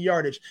help with the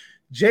yardage.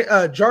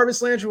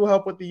 Jarvis Landry will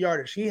help with the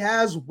yardage. He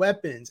has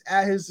weapons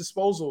at his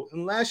disposal.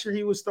 And last year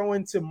he was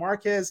throwing to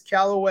Marquez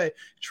Callaway,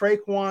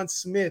 Traquan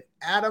Smith,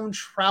 Adam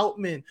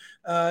Troutman,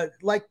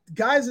 like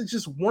guys that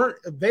just weren't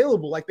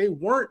available. Like they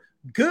weren't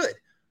good.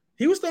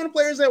 He was throwing to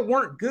players that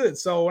weren't good.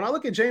 So when I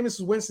look at Jameis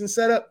Winston's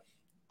setup,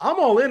 I'm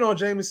all in on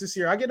Jameis this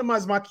year. I get him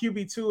as my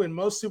QB2 in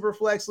most super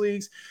flex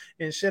leagues.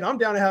 And shit, I'm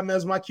down to have him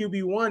as my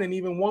QB1 and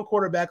even one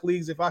quarterback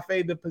leagues if I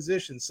fade the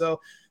position. So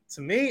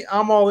to me,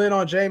 I'm all in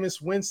on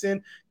Jameis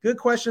Winston. Good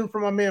question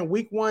from my man,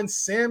 Week 1,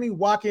 Sammy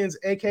Watkins,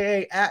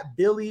 a.k.a. at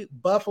Billy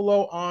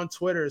Buffalo on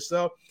Twitter.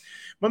 So I'm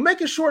going to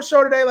make a short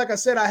show today. Like I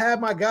said, I have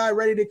my guy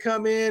ready to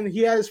come in. He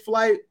had his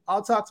flight.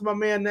 I'll talk to my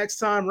man next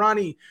time.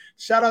 Ronnie,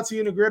 shout out to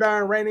you in the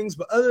Gridiron Ratings.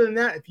 But other than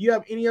that, if you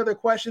have any other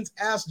questions,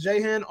 ask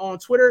Jahan on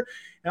Twitter.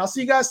 And I'll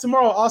see you guys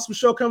tomorrow. Awesome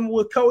show coming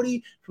with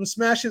Cody from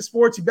Smash Hit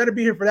Sports. You better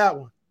be here for that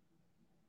one.